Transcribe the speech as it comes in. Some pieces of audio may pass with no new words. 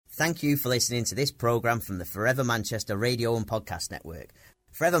Thank you for listening to this programme from the Forever Manchester radio and podcast network.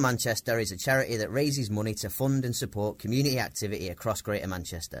 Forever Manchester is a charity that raises money to fund and support community activity across Greater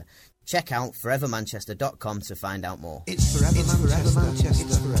Manchester. Check out forevermanchester.com to find out more. It's Forever Manchester.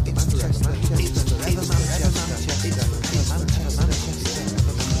 It's Forever Manchester. It's Forever Manchester. It's Forever Manchester.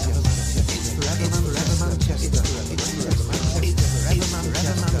 It's Forever Manchester. It's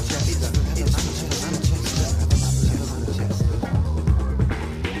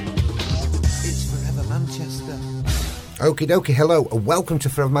Forever Manchester. Okie dokie, hello and welcome to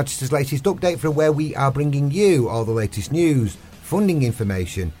Forever Manchester's latest update, from where we are bringing you all the latest news, funding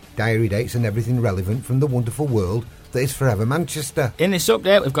information, diary dates and everything relevant from the wonderful world that is Forever Manchester. In this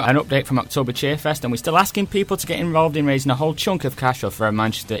update, we've got an update from October Cheerfest, and we're still asking people to get involved in raising a whole chunk of cash for Forever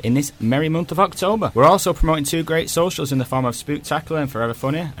Manchester in this merry month of October. We're also promoting two great socials in the form of Spooktacular and Forever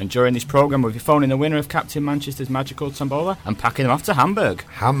Funny, and during this programme we'll be phoning the winner of Captain Manchester's Magical Tombola and packing them off to Hamburg.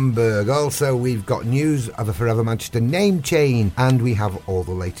 Also, we've got news of a Forever Manchester name change, and we have all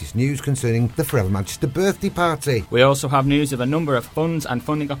the latest news concerning the Forever Manchester birthday party. We also have news of a number of funds and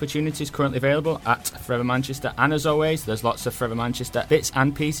funding opportunities currently available at Forever Manchester, and as always, there's lots of Forever Manchester bits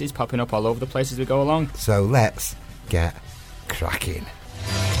and pieces popping up all over the place as we go along. So let's get cracking.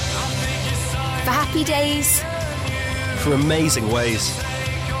 For happy days. For amazing ways.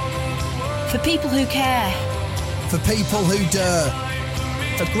 For people who care. For people who dare.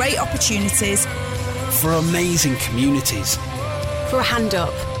 For great opportunities. For amazing communities. For a hand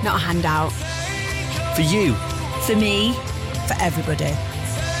up, not a handout. For you. For me. For everybody.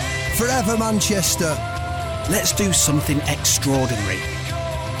 Forever Manchester. Let's do something extraordinary.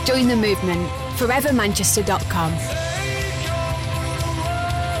 Join the movement. forevermanchester.com.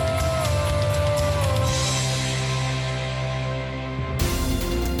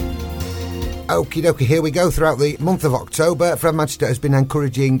 Okie dokie, here we go. Throughout the month of October, Forever Manchester has been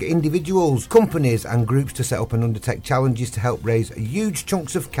encouraging individuals, companies and groups to set up and undertake challenges to help raise huge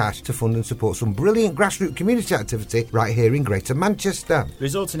chunks of cash to fund and support some brilliant grassroots community activity right here in Greater Manchester. The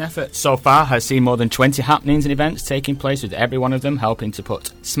resulting effort so far has seen more than 20 happenings and events taking place, with every one of them helping to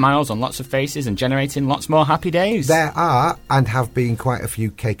put smiles on lots of faces and generating lots more happy days. There are and have been quite a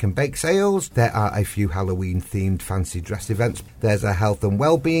few cake and bake sales. There are a few Halloween themed fancy dress events. There's a health and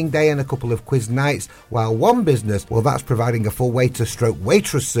wellbeing day and a couple of quiz nights, while one business, well, that's providing a full waiter stroke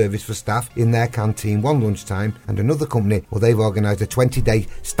waitress service for staff in their canteen one lunchtime, and another company, well, they've organised a 20-day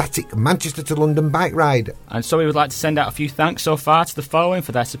static Manchester to London bike ride. And so we would like to send out a few thanks so far to the following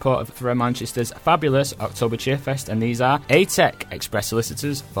for their support of Forever Manchester's fabulous October Cheerfest, and these are A-Tech, Express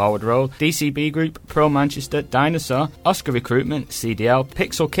Solicitors, Forward Roll, DCB Group, Pro Manchester, Dinosaur, Oscar Recruitment, CDL,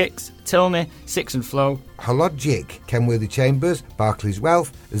 Pixel Kicks, Tilney, Six and Flow, Hologic, Kenworthy Chambers, Barclays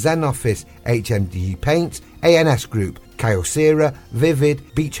Wealth, Zen Office, HMD Paints, ANS Group, Kyocera,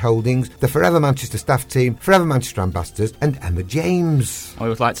 Vivid, Beach Holdings, the Forever Manchester staff team, Forever Manchester Ambassadors and Emma James. We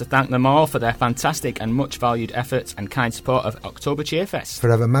would like to thank them all for their fantastic and much valued efforts and kind support of October Cheerfest.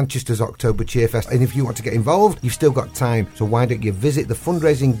 Forever Manchester's October Cheerfest, and if you want to get involved, you've still got time, so why don't you visit the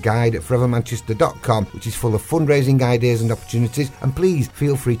fundraising guide at forevermanchester.com, which is full of fundraising ideas and opportunities, and please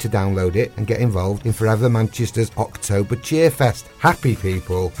feel free to download it and get involved in Forever Manchester's October Cheerfest. Happy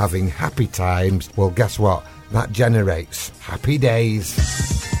people having happy times. Well, guess what? That generates happy days.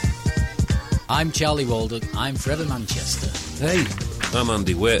 I'm Charlie Walden, I'm Forever Manchester. Hey, I'm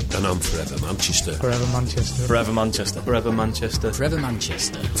Andy Witt and I'm Forever Manchester. Forever Manchester. Forever Manchester. Forever Manchester. Forever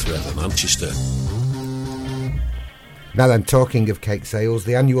Manchester. Forever Manchester. Now then, talking of cake sales,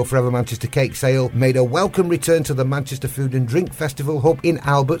 the annual Forever Manchester Cake Sale made a welcome return to the Manchester Food and Drink Festival hub in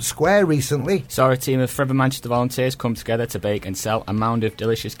Albert Square recently. Saw a team of Forever Manchester volunteers come together to bake and sell a mound of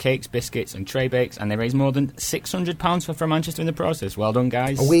delicious cakes, biscuits and tray bakes, and they raised more than £600 for Forever Manchester in the process. Well done,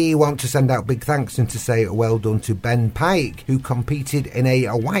 guys. We want to send out big thanks and to say well done to Ben Pike, who competed in a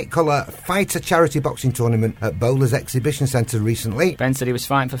white-collar fighter charity boxing tournament at Bowler's Exhibition Centre recently. Ben said he was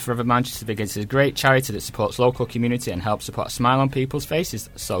fighting for Forever Manchester because it's a great charity that supports local community and help support a smile on people's faces.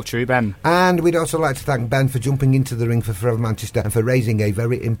 So true, Ben. And we'd also like to thank Ben for jumping into the ring for Forever Manchester and for raising a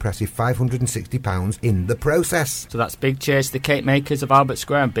very impressive £560 in the process. So that's big cheers to the cake makers of Albert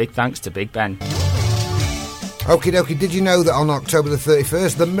Square and big thanks to Big Ben. Okie dokie, did you know that on October the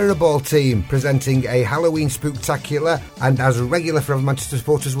 31st, the Mirrorball team presenting a Halloween Spooktacular, and as regular Forever Manchester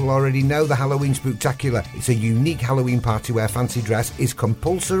supporters will already know, the Halloween Spooktacular, it's a unique Halloween party where fancy dress is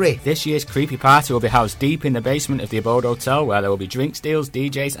compulsory. This year's creepy party will be housed deep in the basement of the Abode Hotel, where there will be drinks, deals,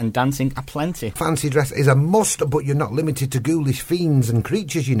 DJs and dancing aplenty. Fancy dress is a must, but you're not limited to ghoulish fiends and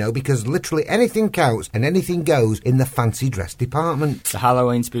creatures, you know, because literally anything counts and anything goes in the fancy dress department. The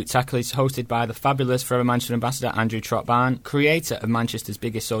Halloween Spooktacular is hosted by the fabulous Forever Manchester Ambassadors Ambassador Andrew Trotbarn, creator of Manchester's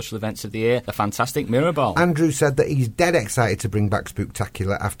biggest social events of the year, the fantastic Mirror Ball. Andrew said that he's dead excited to bring back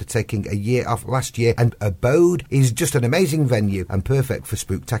Spooktacular after taking a year off last year, and Abode is just an amazing venue and perfect for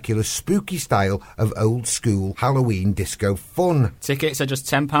Spooktacular's spooky style of old school Halloween disco fun. Tickets are just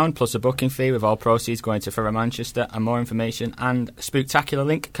 £10 plus a booking fee, with all proceeds going to Forever Manchester, and more information and Spooktacular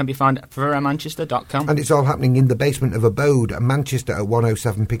link can be found at forevermanchester.com. And it's all happening in the basement of Abode, Manchester at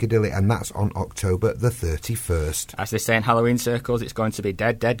 107 Piccadilly, and that's on October the 31st. As they say in Halloween circles, it's going to be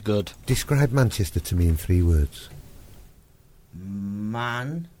dead, dead good. Describe Manchester to me in 3 words.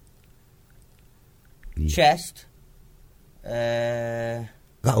 Man. Chest.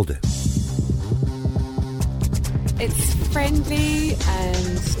 That'll do. It's friendly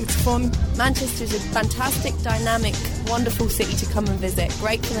and it's fun. Manchester's a fantastic, dynamic, wonderful city to come and visit.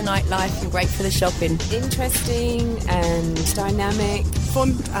 Great for the nightlife and great for the shopping. Interesting and dynamic.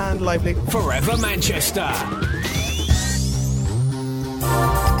 Fun and lively. Forever Manchester.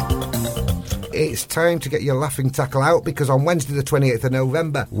 It's time to get your laughing tackle out, because on Wednesday the 28th of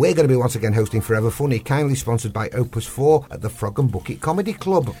November we're going to be once again hosting Forever Funny, kindly sponsored by Opus 4 at the Frog and Bucket Comedy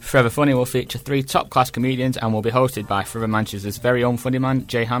Club. Forever Funny will feature 3 top-class comedians and will be hosted by Forever Manchester's very own funny man,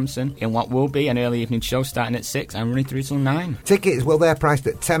 Jay Hampson, in what will be an early evening show starting at 6 and running through till 9. Tickets, well, they're priced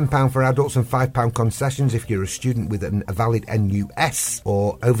at £10 for adults and £5 concessions if you're a student with a valid NUS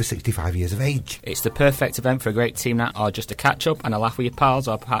or over 65 years of age. It's the perfect event for a great team night or just to catch up and a laugh with your pals,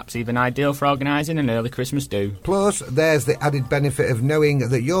 or perhaps even ideal for organising an early Christmas do. Plus, there's the added benefit of knowing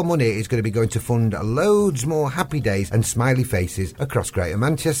that your money is going to be going to fund loads more happy days and smiley faces across Greater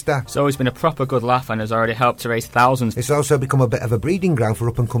Manchester. It's always been a proper good laugh and has already helped to raise thousands. It's also become a bit of a breeding ground for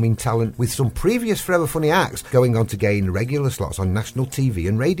up-and-coming talent, with some previous Forever Funny acts going on to gain regular slots on national TV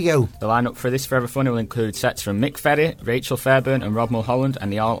and radio. The lineup for this Forever Funny will include sets from Mick Ferry, Rachel Fairburn and Rob Mulholland,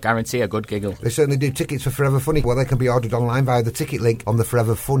 and they all guarantee a good giggle. They certainly do. Tickets for Forever Funny, well, they can be ordered online via the ticket link on the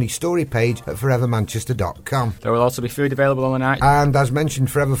Forever Funny story page at forevermanchester.com. There will also be food available on the night. And as mentioned,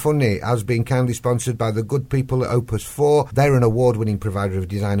 Forever Funny has been kindly sponsored by the good people at Opus 4. They're an award-winning provider of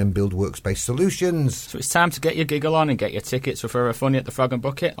design and build workspace solutions. So it's time to get your giggle on and get your tickets for Forever Funny at the Frog and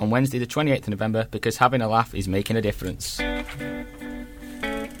Bucket on Wednesday the 28th of November, because having a laugh is making a difference.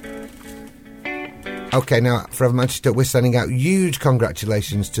 OK, now, Forever Manchester, we're sending out huge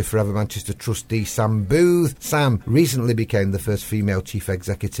congratulations to Forever Manchester trustee Sam Booth. Sam recently became the first female chief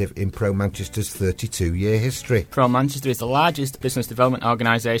executive in Pro Manchester's 32-year history. Pro Manchester is the largest business development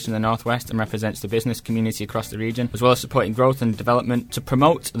organisation in the North West and represents the business community across the region, as well as supporting growth and development to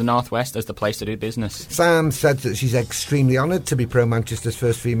promote the North West as the place to do business. Sam said that she's extremely honoured to be Pro Manchester's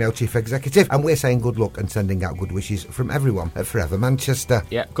first female chief executive, and we're saying good luck and sending out good wishes from everyone at Forever Manchester.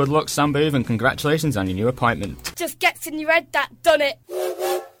 Yeah, good luck, Sam Booth, and congratulations on your new appointment. Just gets in your head, that done it.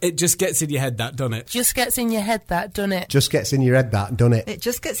 It just gets in your head, that done it. Just gets in your head, that done it. Just gets in your head, that done it. It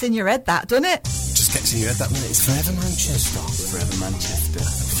just gets in your head, that done it. Just gets in your head, that done it. It's Forever Manchester. Forever Manchester.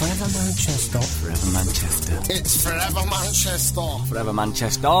 Forever Manchester. Forever Manchester. It's Forever Manchester. Forever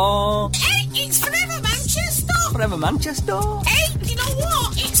Manchester. Hey, it's Forever Manchester. Forever Manchester. Hey, you know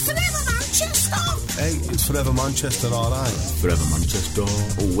what? It's Forever Manchester. Hey, it's Forever Manchester, alright. Forever Manchester.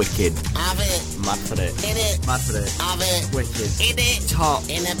 Oh, wicked. Have it. Mad for it. In it. Mad for it. Have it. Wicked. In it. Top.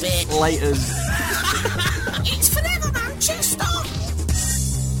 In a bit. Laters. It's Forever Manchester.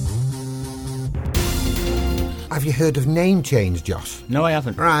 Have you heard of name change, Josh? No, I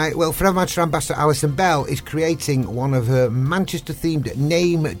haven't. Right, well, Forever Manchester Ambassador Alison Bell is creating one of her Manchester-themed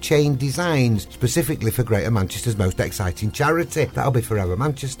name chain designs, specifically for Greater Manchester's most exciting charity. That'll be Forever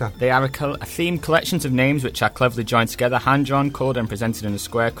Manchester. They are a themed collections of names which are cleverly joined together, hand-drawn, coloured and presented in a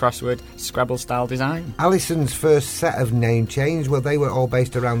square crossword, Scrabble-style design. Alison's first set of name chains, well, they were all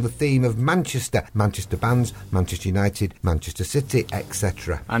based around the theme of Manchester, Manchester bands, Manchester United, Manchester City,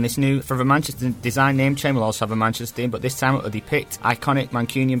 etc. And this new Forever Manchester design name chain will also have a Manchester theme, but this time it will depict iconic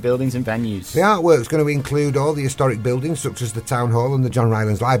Mancunian buildings and venues. The artwork's going to include all the historic buildings such as the Town Hall and the John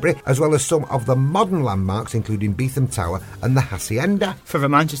Rylands Library, as well as some of the modern landmarks including Beetham Tower and the Hacienda. Forever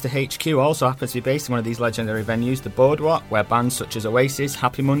Manchester HQ also happens to be based in one of these legendary venues, the Boardwalk, where bands such as Oasis,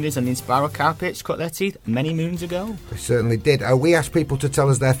 Happy Mondays and the Inspiral Carpets cut their teeth many moons ago. They certainly did. We asked people to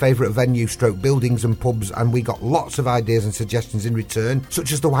tell us their favourite venue stroke buildings and pubs, and we got lots of ideas and suggestions in return,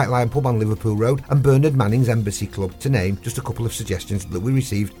 such as the White Lion Pub on Liverpool Road and Bernard Manning's Embassy Club, to name just a couple of suggestions that we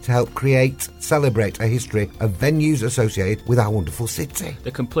received to help celebrate a history of venues associated with our wonderful city.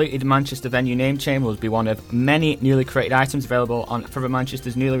 The completed Manchester venue name chain will be one of many newly created items available on Forever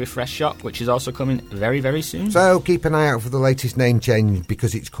Manchester's newly refreshed shop, which is also coming very, very soon. So keep an eye out for the latest name change,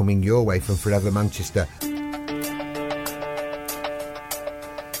 because it's coming your way from Forever Manchester.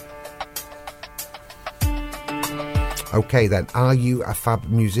 OK then, are you a fab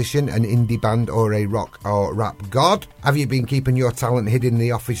musician, an indie band or a rock or rap god? Have you been keeping your talent hidden in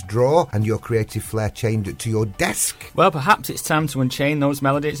the office drawer and your creative flair chained to your desk? Well, perhaps it's time to unchain those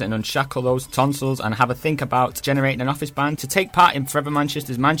melodies and unshackle those tonsils and have a think about generating an office band to take part in Forever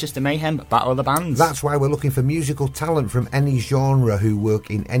Manchester's Manchester Mayhem Battle of the Bands. That's why we're looking for musical talent from any genre who work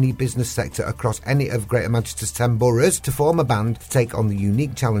in any business sector across any of Greater Manchester's 10 boroughs to form a band to take on the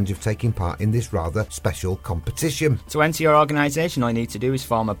unique challenge of taking part in this rather special competition. To enter your organisation, all you need to do is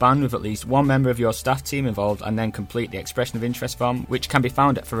form a band with at least one member of your staff team involved and then complete the expression of interest form, which can be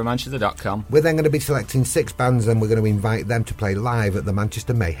found at forevermanchester.com. We're then going to be selecting 6 bands and we're going to invite them to play live at the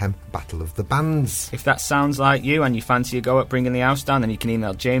Manchester Mayhem Battle of the Bands. If that sounds like you and you fancy a go at bringing the house down, then you can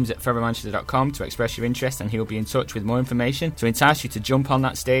email James at forevermanchester.com to express your interest and he'll be in touch with more information to entice you to jump on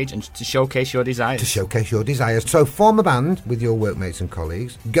that stage and to showcase your desires. So form a band with your workmates and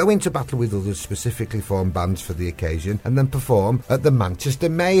colleagues, go into battle with others specifically formed bands for the occasion, and then perform at the Manchester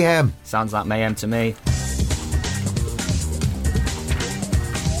Mayhem. Sounds like mayhem to me.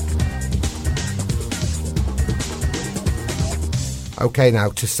 OK, now,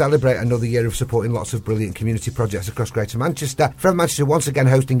 to celebrate another year of supporting lots of brilliant community projects across Greater Manchester, Forever Manchester once again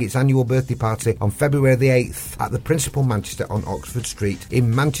hosting its annual birthday party on February the 8th at the Principal Manchester on Oxford Street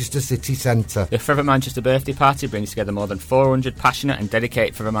in Manchester City Centre. The Forever Manchester birthday party brings together more than 400 passionate and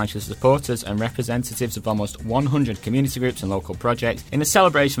dedicated Forever Manchester supporters and representatives of almost 100 community groups and local projects in a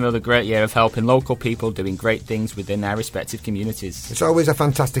celebration of another great year of helping local people doing great things within their respective communities. It's always a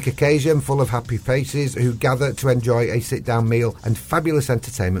fantastic occasion full of happy faces who gather to enjoy a sit-down meal and fabulous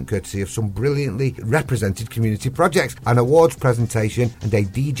entertainment courtesy of some brilliantly represented community projects, an awards presentation and a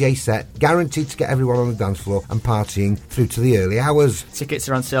DJ set guaranteed to get everyone on the dance floor and partying through to the early hours. Tickets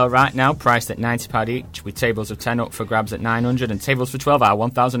are on sale right now, priced at £90 each, with tables of 10 up for grabs at £900 and tables for 12 are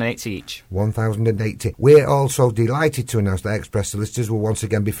 £1,080 each. £1,080. We're also delighted to announce that Express Solicitors will once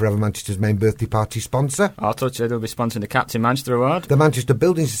again be Forever Manchester's main birthday party sponsor. Auto Trader will be sponsoring the Captain Manchester Award. The Manchester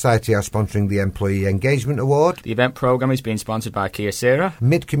Building Society are sponsoring the Employee Engagement Award. The event programme is being sponsored by Kia Sera.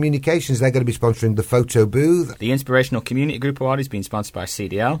 Mid Communications, they're going to be sponsoring the Photo Booth. The Inspirational Community Group Award is being sponsored by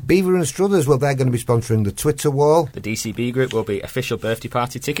CDL. Beaver and Struthers, well, they're going to be sponsoring the Twitter wall. The DCB Group will be official birthday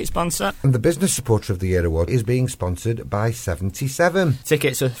party ticket sponsor. And the Business Supporter of the Year Award is being sponsored by 77.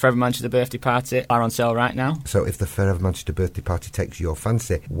 Tickets for the Forever Manchester birthday party are on sale right now. So if the Forever Manchester birthday party takes your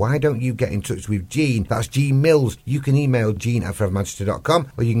fancy, why don't you get in touch with Jean? That's Jean Mills. You can email Jean at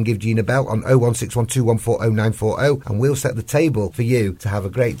forevermanchester.com or you can give Jean a bell on 01612140940 and we'll set the table for you to have a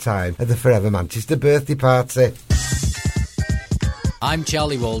great time at the Forever Manchester birthday party. I'm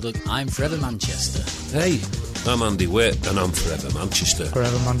Charlie Walden. I'm Forever Manchester. Hey, I'm Andy Witt and I'm Forever Manchester.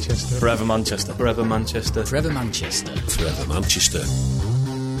 Forever Manchester. Forever Manchester. Forever Manchester. Forever Manchester. Forever Manchester.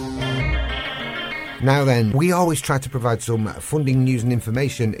 Now then, we always try to provide some funding news and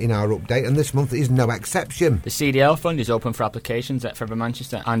information in our update, and this month is no exception. The CDL fund is open for applications at Forever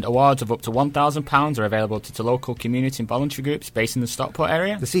Manchester, and awards of up to £1,000 are available to local community and voluntary groups based in the Stockport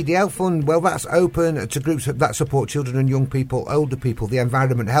area. The CDL fund, well, that's open to groups that support children and young people, older people, the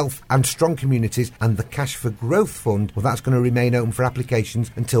environment, health and strong communities, and the Cash for Growth fund, well, that's going to remain open for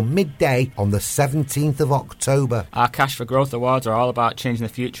applications until midday on the 17th of October. Our Cash for Growth awards are all about changing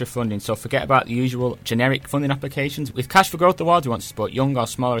the future of funding, so forget about the usual generic funding applications. With Cash for Growth awards, we want to support young or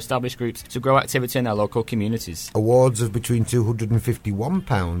smaller established groups to grow activity in their local communities. Awards of between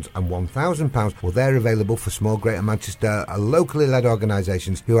 £251 and £1,000, well, they're available for small Greater Manchester locally led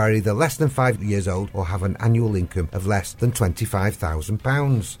organisations who are either less than 5 years old or have an annual income of less than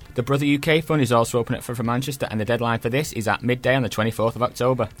 £25,000. The Brother UK fund is also open at Forever Manchester, and the deadline for this is at midday on the 24th of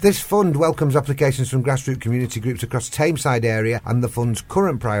October. This fund welcomes applications from grassroots community groups across the Tameside area, and the fund's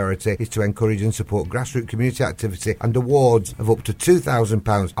current priority is to encourage and support grassroots community activity, and awards of up to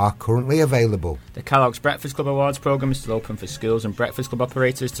 £2,000 are currently available. The Kellogg's Breakfast Club Awards programme is still open for schools and breakfast club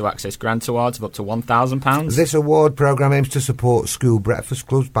operators to access grant awards of up to £1,000. This award programme aims to support school breakfast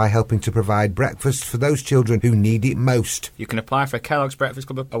clubs by helping to provide breakfasts for those children who need it most. You can apply for a Kellogg's Breakfast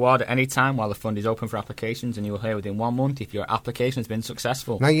Club Award at any time while the fund is open for applications, and you will hear within 1 month if your application has been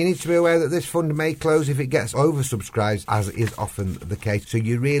successful. Now, you need to be aware that this fund may close if it gets oversubscribed, as is often the case, so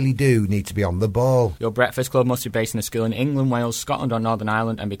you really do need to be on the ball. Your breakfast club must be based in a school in England, Wales, Scotland or Northern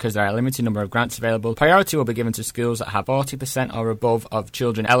Ireland, and because there are a limited number of grants available, priority will be given to schools that have 40% or above of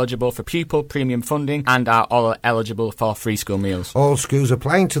children eligible for pupil premium funding and are all eligible for free school meals. All schools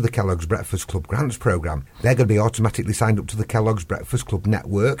applying to the Kellogg's Breakfast Club Grants Programme, they're going to be automatically signed up to the Kellogg's Breakfast Club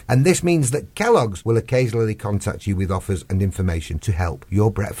network, and this means that Kellogg's will occasionally contact you with offers and information to help your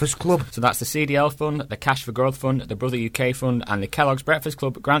breakfast club. So that's the CDL fund, the Cash for Growth fund, the Brother UK fund and the Kellogg's Breakfast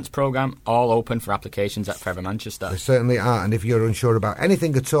Club Grants Programme, all open open for applications at Forever Manchester. They certainly are, and if you're unsure about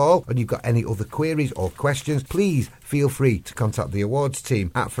anything at all and you've got any other queries or questions, please feel free to contact the awards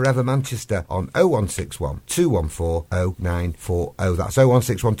team at Forever Manchester on 0161 214 0940. That's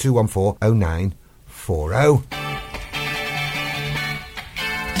 0161 214 0940.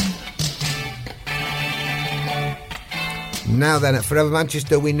 Now then, at Forever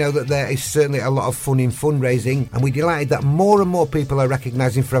Manchester, we know that there is certainly a lot of fun in fundraising, and we're delighted that more and more people are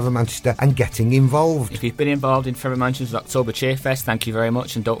recognising Forever Manchester and getting involved. If you've been involved in Forever Manchester's October Cheerfest, thank you very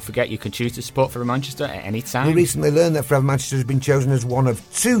much, and don't forget you can choose to support Forever Manchester at any time. We recently learned that Forever Manchester has been chosen as one of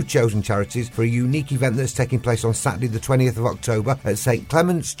 2 chosen charities for a unique event that's taking place on Saturday the 20th of October at St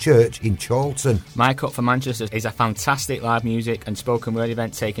Clement's Church in Chorlton. My Cup for Manchester is a fantastic live music and spoken word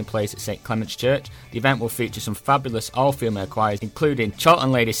event taking place at St Clement's Church. The event will feature some fabulous all-female choirs, including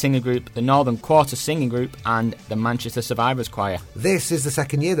Chorlton Ladies Singing Group, the Northern Quarter Singing Group and the Manchester Survivors Choir. This is the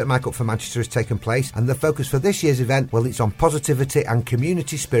second year that My Cup for Manchester has taken place, and the focus for this year's event, well, it's on positivity and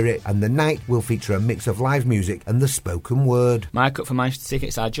community spirit, and the night will feature a mix of live music and the spoken word. My Cup for Manchester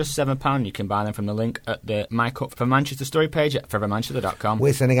tickets are just £7. You can buy them from the link at the My Cup for Manchester story page at forevermanchester.com.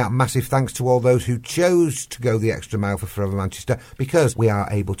 We're sending out massive thanks to all those who chose to go the extra mile for Forever Manchester, because we are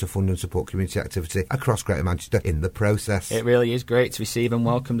able to fund and support community activity across Greater Manchester in the process. It really is great to receive and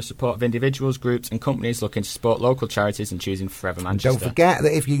welcome the support of individuals, groups and companies looking to support local charities and choosing Forever Manchester. Don't forget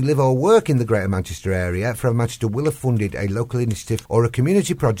that if you live or work in the Greater Manchester area, Forever Manchester will have funded a local initiative or a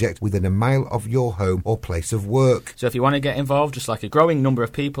community project within a mile of your home or place of work. So if you want to get involved, just like a growing number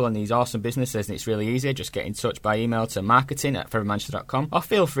of people in these awesome businesses, and it's really easy, just get in touch by email to marketing@forevermanchester.com or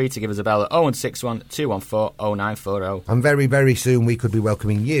feel free to give us a bell at 0161 214 0940. And very, very soon we could be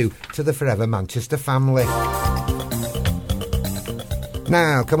welcoming you to the Forever Manchester family.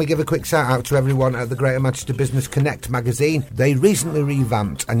 Now, can we give a quick shout out to everyone at the Greater Manchester Business Connect magazine? They recently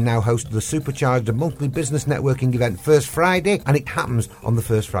revamped and now host the supercharged monthly business networking event First Friday, and it happens on the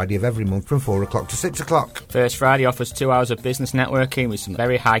first Friday of every month from 4 o'clock to 6 o'clock. First Friday offers 2 hours of business networking with some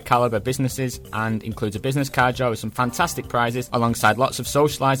very high calibre businesses and includes a business card draw with some fantastic prizes alongside lots of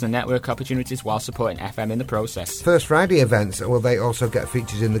socialising and network opportunities while supporting FM in the process. First Friday events, well, they also get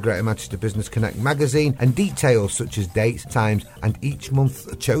features in the Greater Manchester Business Connect magazine, and details such as dates, times and each month's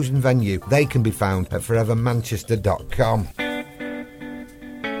chosen venue, they can be found at forevermanchester.com.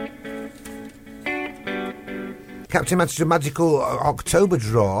 Captain Manchester Magical October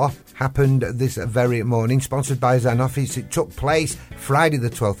Draw happened this very morning, sponsored by Zanoffice. It took place Friday the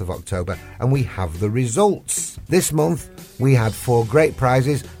 12th of October, and we have the results. This month we had 4 great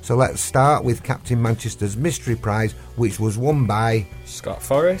prizes, so let's start with Captain Manchester's Mystery Prize, which was won by Scott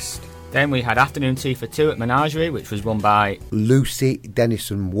Forrest. Then we had Afternoon Tea for 2 at Menagerie, which was won by Lucy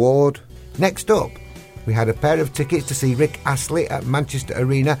Dennison Ward. Next up, we had a pair of tickets to see Rick Astley at Manchester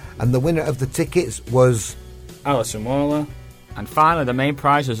Arena, and the winner of the tickets was Alison Waller. And finally, the main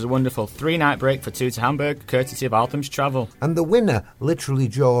prize was a wonderful 3-night break for 2 to Hamburg, courtesy of Altham's Travel. And the winner, literally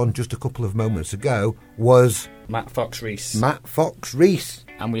drawn just a couple of moments ago, was Matt Fox-Rees. Matt Fox-Rees.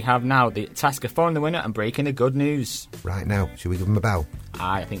 And we have now the task of phoning the winner and breaking the good news. Right now, should we give him a bell?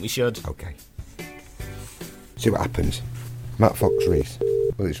 I think we should. OK. See what happens. Matt Fox-Rees.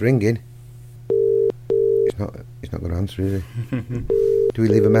 Well, it's ringing. He's not going to answer, is he? Do we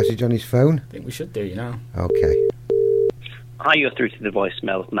leave a message on his phone? I think we should do, you know. OK. Hi, you're through to the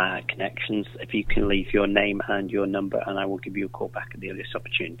voicemail of Matt Connections. If you can leave your name and your number, and I will give you a call back at the earliest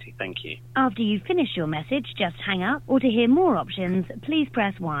opportunity. Thank you. After you finish your message, just hang up, or to hear more options, please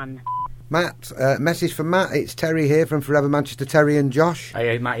press 1. Matt, message from Matt. It's Terry here from Forever Manchester. Terry and Josh.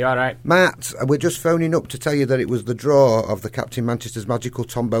 Hey, Matt, you all right? Matt, we're just phoning up to tell you that it was the draw of the Captain Manchester's Magical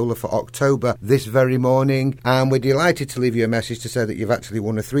Tombola for October this very morning, and we're delighted to leave you a message to say that you've actually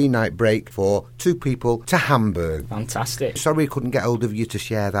won a 3-night break for 2 people to Hamburg. Fantastic. Sorry we couldn't get hold of you to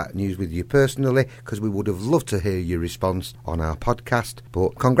share that news with you personally, because we would have loved to hear your response on our podcast,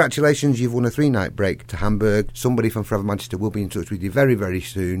 but congratulations, you've won a 3-night break to Hamburg. Somebody from Forever Manchester will be in touch with you very, very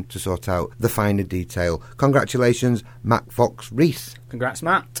soon to sort out the finer detail. Congratulations, Matt Fox-Rees. Congrats,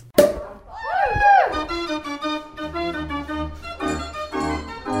 Matt.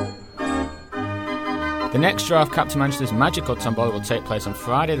 The next draw of Captain Manchester's Magical Tombola will take place on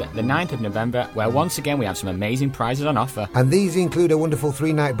Friday the 9th of November, where once again we have some amazing prizes on offer. And these include a wonderful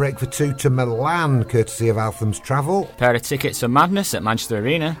 3-night break for 2 to Milan, courtesy of Altham's Travel. A pair of tickets for Madness at Manchester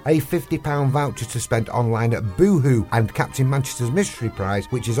Arena. A £50 voucher to spend online at Boohoo, and Captain Manchester's Mystery Prize,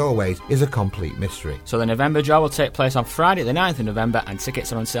 which as always is a complete mystery. So the November draw will take place on Friday the 9th of November, and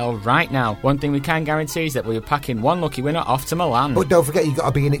tickets are on sale right now. One thing we can guarantee is that we'll be packing one lucky winner off to Milan. But don't forget, you've got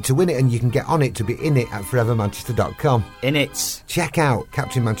to be in it to win it, and you can get on it to be in it at at forevermanchester.com. In it. Check out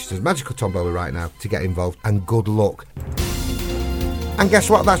Captain Manchester's Magical Tombola right now to get involved, and good luck. And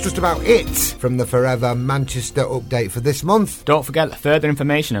guess what? That's just about it from the Forever Manchester update for this month. Don't forget that further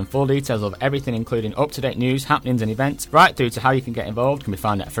information and full details of everything, including up-to-date news, happenings and events, right through to how you can get involved, can be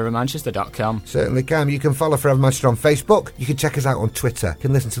found at forevermanchester.com. Certainly can. You can follow Forever Manchester on Facebook. You can check us out on Twitter. You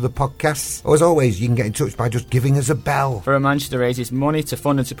can listen to the podcasts. Or as always, you can get in touch by just giving us a bell. Forever Manchester raises money to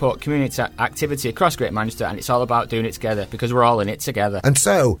fund and support community activity across Greater Manchester, and it's all about doing it together, because we're all in it together. And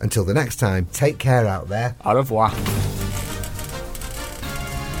so, until the next time, take care out there. Au revoir.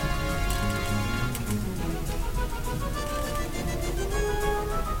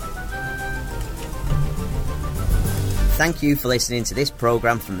 Thank you for listening to this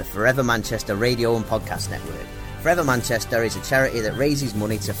programme from the Forever Manchester Radio and Podcast Network. Forever Manchester is a charity that raises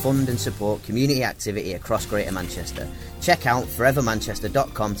money to fund and support community activity across Greater Manchester. Check out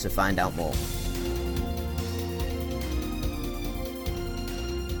forevermanchester.com to find out more.